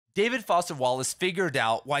David Foster Wallace figured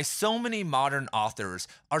out why so many modern authors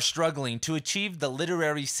are struggling to achieve the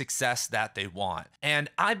literary success that they want. And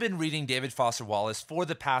I've been reading David Foster Wallace for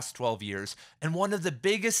the past 12 years, and one of the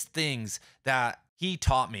biggest things that he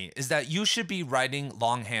taught me is that you should be writing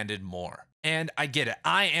longhand more. And I get it.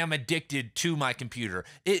 I am addicted to my computer.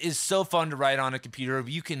 It is so fun to write on a computer.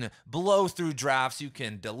 You can blow through drafts, you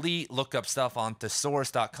can delete, look up stuff on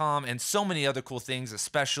thesaurus.com, and so many other cool things,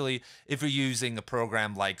 especially if you're using a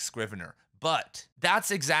program like Scrivener. But that's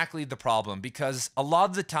exactly the problem, because a lot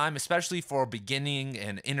of the time, especially for beginning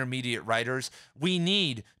and intermediate writers, we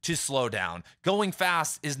need to slow down. Going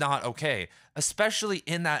fast is not okay, especially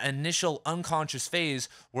in that initial unconscious phase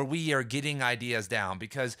where we are getting ideas down,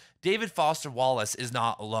 because David Foster Wallace is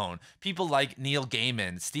not alone. People like Neil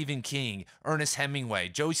Gaiman, Stephen King, Ernest Hemingway,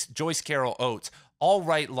 Joyce Carol Oates all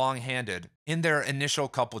write long-handed in their initial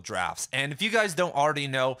couple drafts. And if you guys don't already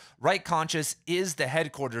know, Write Conscious is the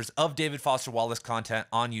headquarters of David Foster Wallace content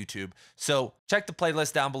on YouTube. So check the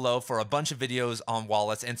playlist down below for a bunch of videos on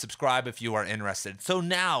Wallace and subscribe if you are interested. So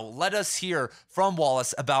now let us hear from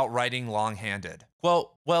Wallace about writing long-handed.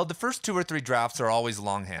 Well, the first 2 or 3 drafts are always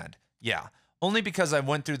longhand. Yeah. Only because I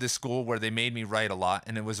went through this school where they made me write a lot,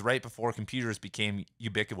 and it was right before computers became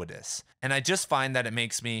ubiquitous. And I just find that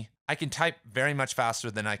I can type very much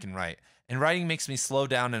faster than I can write. And writing makes me slow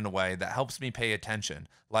down in a way that helps me pay attention.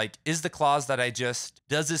 Like, is the clause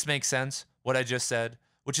does this make sense, what I just said?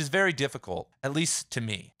 Which is very difficult, at least to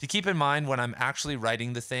me, to keep in mind when I'm actually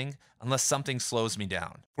writing the thing, unless something slows me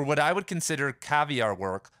down. For what I would consider caviar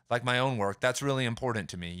work, like my own work, that's really important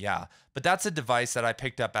to me, yeah. But that's a device that I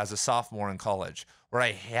picked up as a sophomore in college, where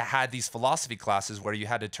I had these philosophy classes where you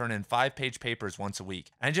had to turn in 5-page papers once a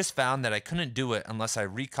week. And I just found that I couldn't do it unless I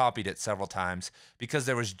recopied it several times, because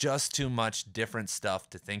there was just too much different stuff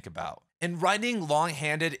to think about. And writing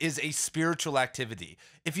longhand is a spiritual activity.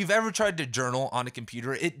 If you've ever tried to journal on a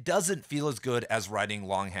computer, it doesn't feel as good as writing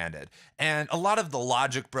longhand. And a lot of the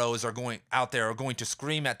logic bros are going to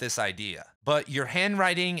scream at this idea. But your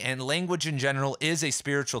handwriting and language in general is a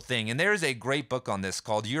spiritual thing. And there is a great book on this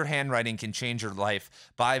called Your Handwriting Can Change Your Life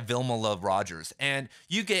by Vilma Love Rogers. And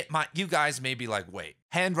you guys may be like, wait,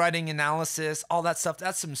 handwriting analysis, all that stuff,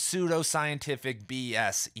 that's some pseudoscientific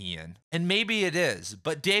BS, Ian. And maybe it is,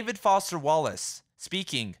 but David Foster Wallace,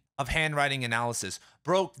 speaking of handwriting analysis,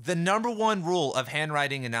 broke the #1 rule of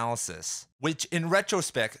handwriting analysis, which in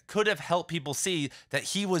retrospect could have helped people see that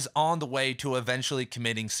he was on the way to eventually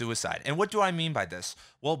committing suicide. And what do I mean by this?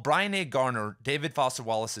 Well, Brian A. Garner, David Foster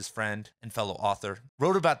Wallace's friend and fellow author,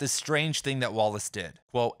 wrote about this strange thing that Wallace did.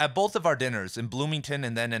 Quote, "At both of our dinners in Bloomington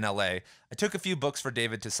and then in LA, I took a few books for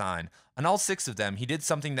David to sign. On all 6 of them, he did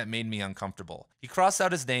something that made me uncomfortable. He crossed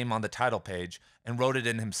out his name on the title page and wrote it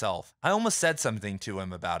in himself. I almost said something to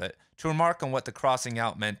him about it, to remark on what the crossing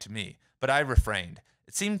out meant to me, but I refrained.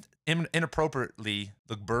 It seemed inappropriately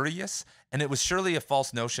lugubrious, and it was surely a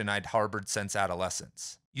false notion I'd harbored since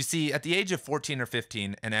adolescence. You see, at the age of 14 or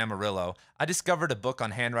 15 in Amarillo, I discovered a book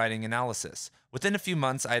on handwriting analysis. Within a few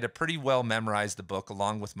months, I had pretty well memorized the book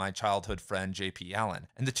along with my childhood friend J.P. Allen,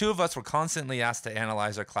 and the 2 of us were constantly asked to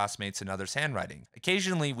analyze our classmates and others' handwriting.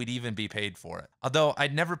 Occasionally, we'd even be paid for it, although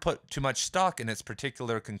I'd never put too much stock in its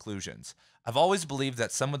particular conclusions. I've always believed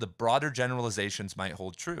that some of the broader generalizations might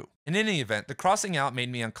hold true. In any event, the crossing out made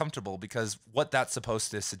me uncomfortable because what that's supposed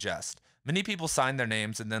to suggest. Many people sign their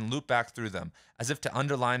names and then loop back through them, as if to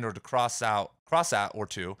underline or to cross at or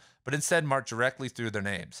to, but instead march directly through their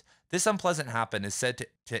names. This unpleasant habit is said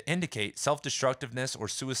to indicate self-destructiveness or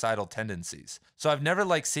suicidal tendencies. So I've never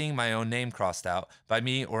liked seeing my own name crossed out by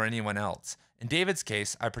me or anyone else. In David's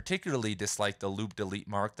case, I particularly disliked the loop-delete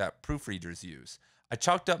mark that proofreaders use. I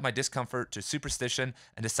chalked up my discomfort to superstition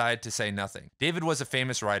and decided to say nothing. David was a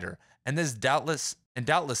famous writer, and doubtless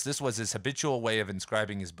this was his habitual way of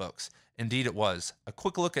inscribing his books. Indeed it was. A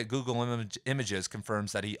quick look at Google Images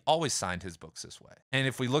confirms that he always signed his books this way. And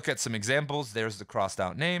if we look at some examples, there's the crossed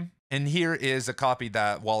out name. And here is a copy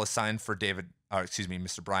that Wallace signed for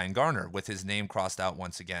Mr. Brian Garner, with his name crossed out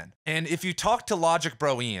once again. And if you talk to Logic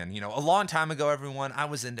Bro Ian, a long time ago, everyone, I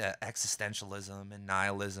was into existentialism and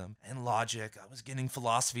nihilism and logic. I was getting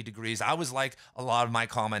philosophy degrees. I was like a lot of my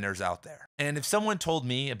commenters out there. And if someone told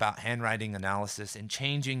me about handwriting analysis and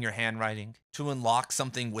changing your handwriting to unlock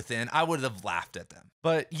something within, I would have laughed at them.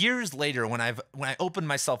 But years later, when I opened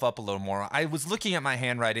myself up a little more, I was looking at my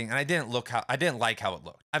handwriting and I didn't like how it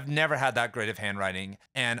looked. I've never had that great of handwriting,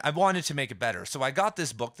 and I wanted to make it better. So I got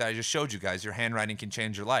this book that I just showed you guys, Your Handwriting Can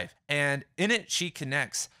Change Your Life. And in it, she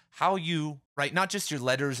connects how you write not just your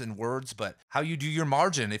letters and words, but how you do your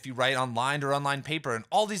margin if you write on lined or unlined paper, and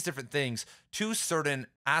all these different things to certain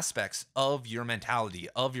aspects of your mentality,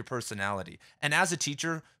 of your personality. And as a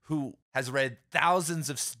teacher who has read thousands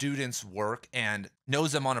of students' work and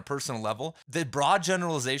knows them on a personal level, the broad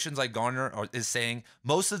generalizations like is saying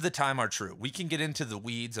most of the time are true. We can get into the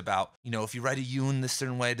weeds about, if you write a U in this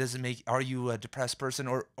certain way, does it make, are you a depressed person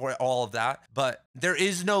or all of that? But there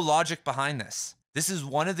is no logic behind this. This is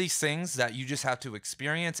one of these things that you just have to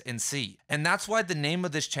experience and see. And that's why the name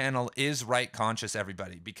of this channel is Write Conscious,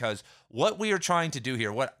 everybody, because what we are trying to do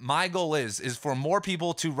here, what my goal is for more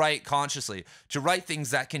people to write consciously, to write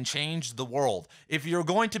things that can change the world. If you're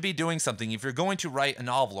going to be doing something, if you're going to write a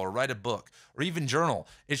novel or write a book or even journal,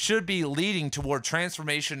 it should be leading toward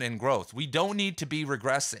transformation and growth. We don't need to be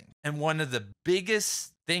regressing. And one of the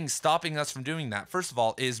biggest things stopping us from doing that, first of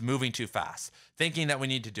all, is moving too fast, thinking that we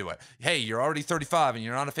need to do it. Hey, you're already 35 and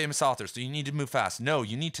you're not a famous author, so you need to move fast. No,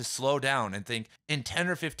 you need to slow down and think in 10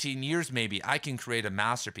 or 15 years, maybe I can create a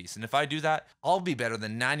masterpiece. And if I do that, I'll be better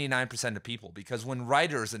than 99% of people, because when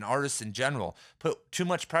writers and artists in general put too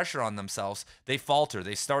much pressure on themselves, they falter,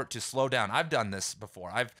 they start to slow down. I've done this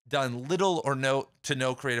before. I've done little or no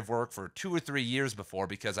creative work for 2 or 3 years before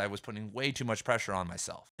because I was putting way too much pressure on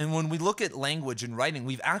myself. And when we look at language and writing,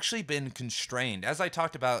 we've actually been constrained. As I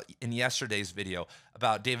talked about in yesterday's video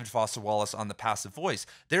about David Foster Wallace on the passive voice,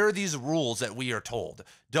 there are these rules that we are told.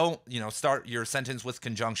 Don't, start your sentence with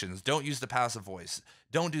conjunctions. Don't use the passive voice.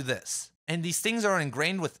 Don't do this. And these things are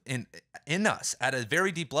ingrained in us at a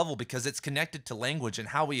very deep level because it's connected to language and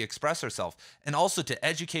how we express ourselves, and also to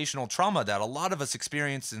educational trauma that a lot of us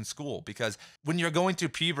experience in school. Because when you're going through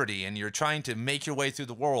puberty and you're trying to make your way through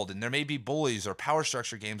the world, and there may be bullies or power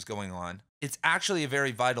structure games going on, it's actually a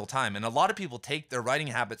very vital time. And a lot of people take their writing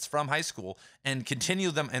habits from high school and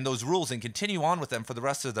continue them and those rules and continue on with them for the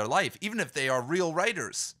rest of their life, even if they are real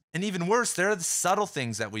writers. And even worse, there are the subtle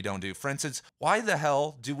things that we don't do. For instance, why the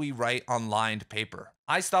hell do we write on lined paper?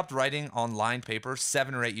 I stopped writing on lined paper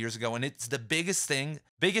 7 or 8 years ago, and it's the biggest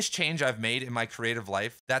change I've made in my creative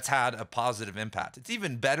life that's had a positive impact. It's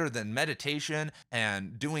even better than meditation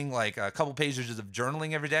and doing like a couple pages of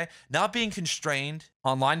journaling every day. Not being constrained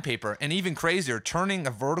on lined paper, and even crazier, turning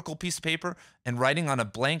a vertical piece of paper and writing on a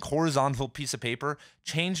blank horizontal piece of paper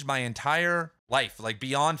changed my entire life, like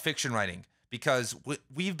beyond fiction writing. Because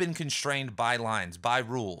we've been constrained by lines, by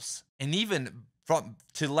rules, and even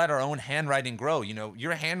to let our own handwriting grow.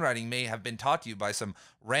 Your handwriting may have been taught to you by some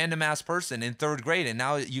random ass person in 3rd grade, and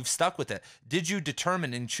now you've stuck with it. Did you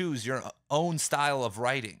determine and choose your own style of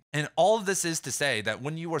writing? And all of this is to say that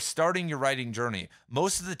when you are starting your writing journey,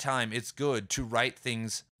 most of the time it's good to write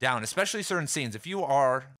things down, especially certain scenes. If you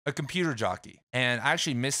are a computer jockey, and I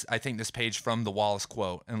actually I think this page from the Wallace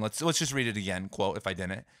quote, and let's just read it again, quote, if I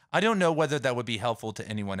didn't. I don't know whether that would be helpful to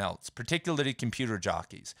anyone else, particularly computer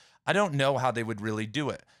jockeys. I don't know how they would really do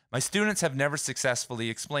it. My students have never successfully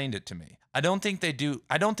explained it to me. I don't think they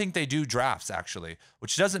do drafts, actually,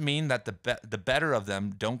 which doesn't mean that the better of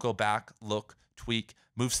them don't go back, look, tweak,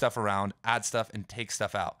 move stuff around, add stuff, and take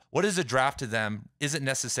stuff out. What is a draft to them isn't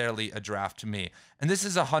necessarily a draft to me. And this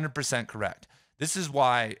is 100% correct. This is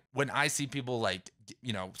why when I see people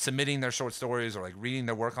submitting their short stories or reading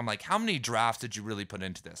their work, I'm like, how many drafts did you really put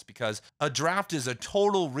into this? Because a draft is a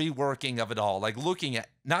total reworking of it all, looking at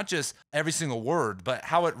not just every single word, but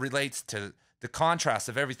how it relates to the contrast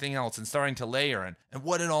of everything else and starting to layer and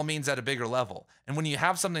what it all means at a bigger level. And when you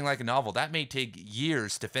have something like a novel, that may take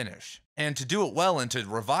years to finish. And to do it well and to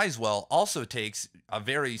revise well also takes a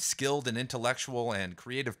very skilled and intellectual and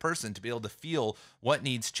creative person to be able to feel what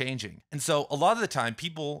needs changing. And so a lot of the time,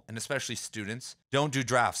 people, and especially students, don't do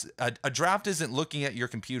drafts. A draft isn't looking at your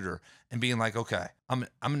computer and being like, okay, I'm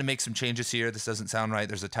going to make some changes here. This doesn't sound right.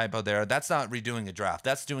 There's a typo there. That's not redoing a draft.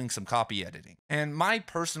 That's doing some copy editing. And my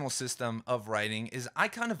personal system of writing is I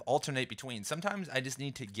kind of alternate between. Sometimes I just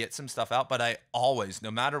need to get some stuff out, but I always,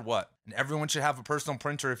 no matter what, and everyone should have a personal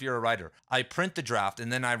printer if you're a writer, I print the draft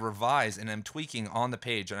and then I revise and I'm tweaking on the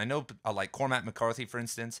page. And I know like Cormac McCarthy, for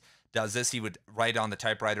instance, does this. He would write on the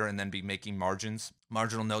typewriter and then be making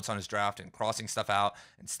marginal notes on his draft and crossing stuff out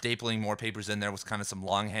and stapling more papers in there with kind of some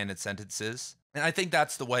long-handed sentences. And I think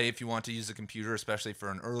that's the way if you want to use a computer, especially for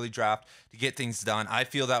an early draft, to get things done. I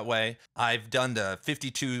feel that way. I've done the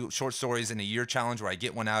 52 short stories in a year challenge where I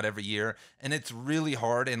get one out every year. And it's really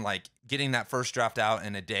hard. And getting that first draft out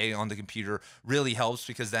in a day on the computer really helps,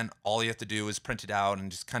 because then all you have to do is print it out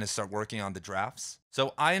and just kind of start working on the drafts.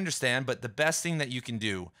 So I understand, but the best thing that you can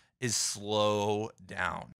do is slow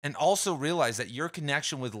down. And also realize that your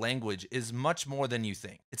connection with language is much more than you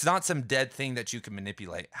think. It's not some dead thing that you can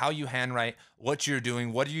manipulate. How you handwrite, what you're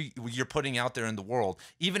doing, you're putting out there in the world,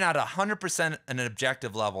 even at 100% an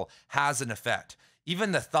objective level, has an effect.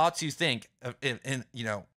 Even the thoughts you think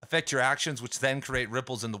affect your actions, which then create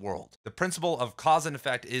ripples in the world. The principle of cause and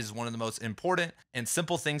effect is one of the most important and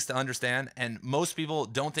simple things to understand, and most people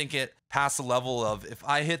don't think it past the level of, if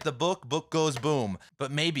I hit the book goes boom.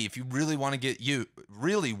 But maybe if you really want to get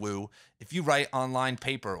really woo, if you write online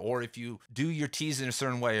paper, or if you do your T's in a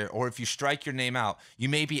certain way, or if you strike your name out, you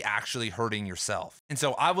may be actually hurting yourself. And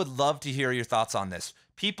so I would love to hear your thoughts on this.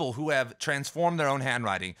 People who have transformed their own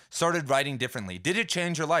handwriting, started writing differently. Did it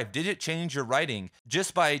change your life? Did it change your writing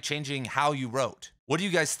just by changing how you wrote? What do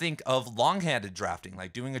you guys think of long-handed drafting,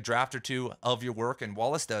 like doing a draft or two of your work? And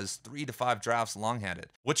Wallace does 3 to 5 drafts long-handed.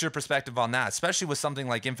 What's your perspective on that, especially with something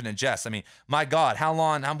like Infinite Jest? I mean, my God, how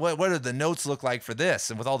long, what do the notes look like for this?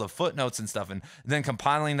 And with all the footnotes and stuff, and then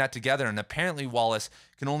compiling that together. And apparently Wallace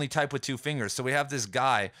can only type with 2 fingers. So we have this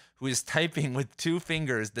guy who is typing with 2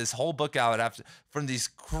 fingers this whole book out from these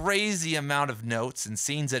crazy amount of notes and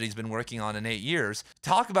scenes that he's been working on in 8 years.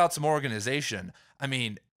 Talk about some organization. I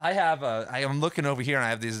mean, I am looking over here and I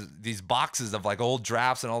have these boxes of like old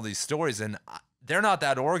drafts and all these stories, and they're not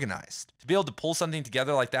that organized. To be able to pull something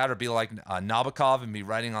together like that, or be like Nabokov and be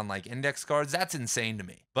writing on like index cards, that's insane to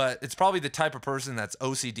me. But it's probably the type of person that's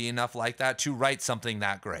OCD enough like that to write something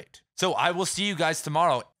that great. So I will see you guys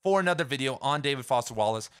tomorrow for another video on David Foster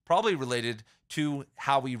Wallace, probably related to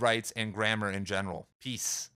how he writes and grammar in general. Peace.